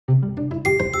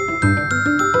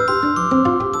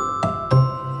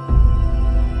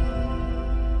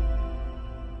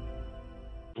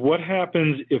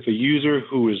happens if a user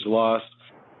who is lost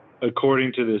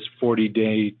according to this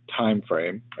 40-day time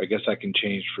frame? I guess I can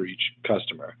change for each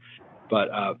customer. But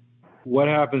what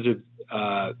happens if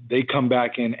they come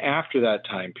back in after that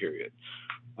time period?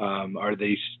 Are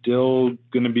they still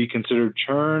going to be considered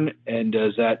churn? And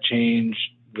does that change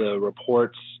the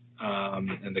reports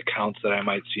and the counts that I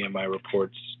might see in my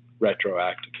reports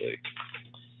retroactively?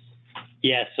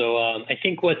 Yeah, so I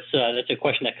think that's a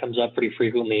question that comes up pretty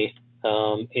frequently.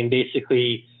 And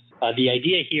basically, the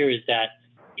idea here is that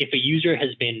if a user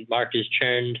has been marked as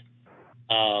churned,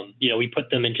 we put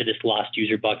them into this lost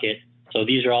user bucket. So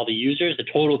these are all the users, the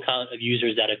total count of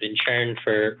users that have been churned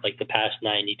for like the past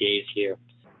 90 days here.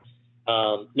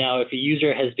 Now, if a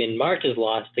user has been marked as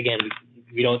lost, again,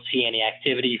 we don't see any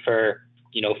activity for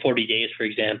 40 days, for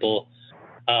example.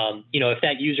 If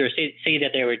that user say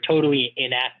that they were totally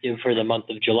inactive for the month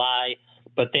of July,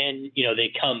 but then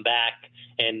they come back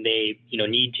and they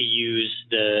need to use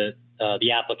the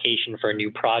application for a new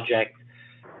project,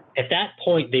 at that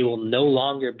point they will no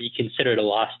longer be considered a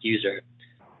lost user.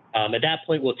 At that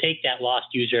point, we'll take that lost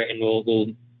user and we'll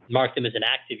mark them as an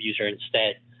active user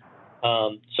instead.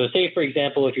 So say, for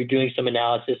example, if you're doing some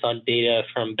analysis on data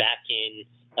from back in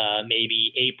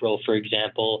maybe April, for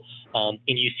example, and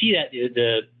you see that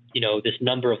this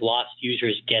number of lost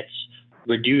users gets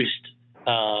reduced,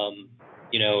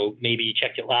 maybe you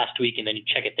checked it last week and then you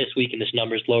check it this week and this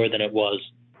number is lower than it was.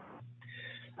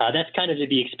 That's kind of to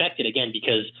be expected, again,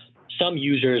 because some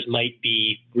users might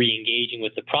be re-engaging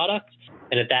with the product,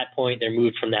 and at that point they're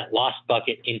moved from that lost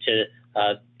bucket into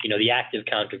the active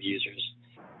count of users.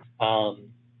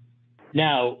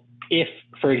 Now, if,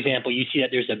 for example, you see that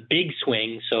there's a big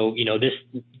swing, so this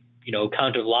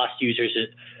count of lost users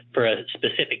for a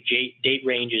specific date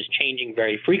range is changing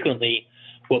very frequently,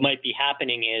 what might be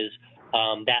happening is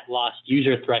that lost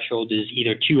user threshold is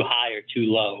either too high or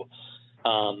too low.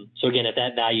 So again, if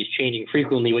that value is changing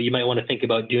frequently, what you might want to think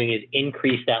about doing is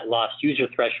increase that lost user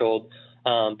threshold,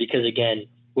 because again,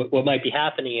 what might be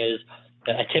happening is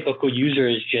a typical user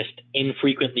is just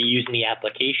infrequently using the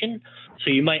application. So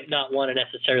you might not want to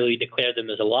necessarily declare them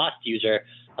as a lost user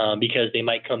because they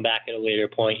might come back at a later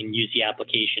point and use the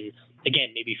application again,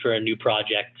 maybe for a new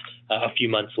project a few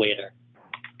months later.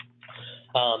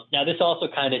 Now, this also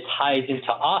kind of ties into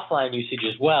offline usage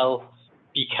as well,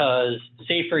 because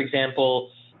say, for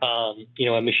example,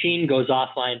 a machine goes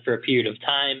offline for a period of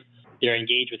time, they're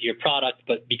engaged with your product,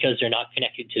 but because they're not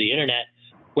connected to the internet,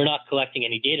 we're not collecting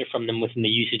any data from them within the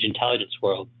usage intelligence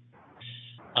world.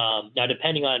 Now,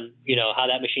 depending on, how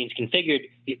that machine's configured,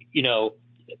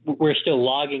 we're still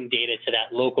logging data to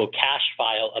that local cache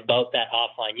file about that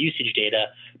offline usage data.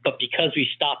 But because we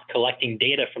stopped collecting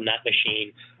data from that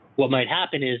machine, what might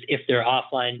happen is if they're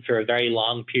offline for a very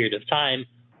long period of time,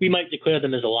 we might declare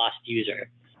them as a lost user.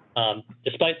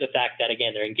 Despite the fact that,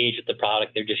 again, they're engaged with the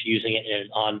product, they're just using it in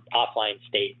an offline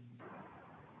state.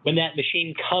 When that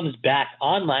machine comes back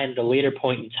online at a later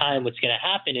point in time, what's going to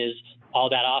happen is all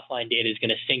that offline data is going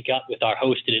to sync up with our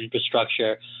hosted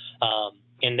infrastructure.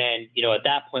 And then, at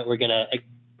that point, we're going to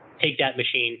take that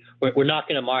machine. We're not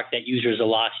going to mark that user as a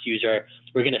lost user.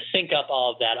 We're going to sync up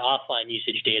all of that offline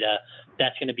usage data.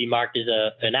 That's going to be marked as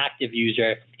an active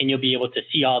user, and you'll be able to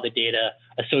see all the data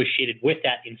associated with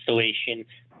that installation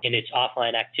in its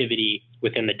offline activity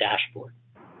within the dashboard.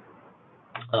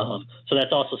 So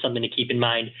that's also something to keep in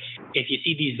mind. If you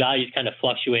see these values kind of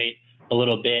fluctuate a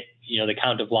little bit, the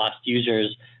count of lost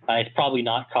users, it's probably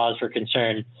not cause for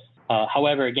concern.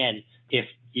 However, again, if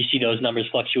you see those numbers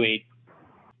fluctuate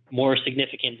more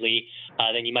significantly,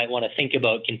 then you might want to think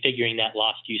about configuring that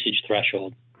lost usage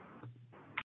threshold.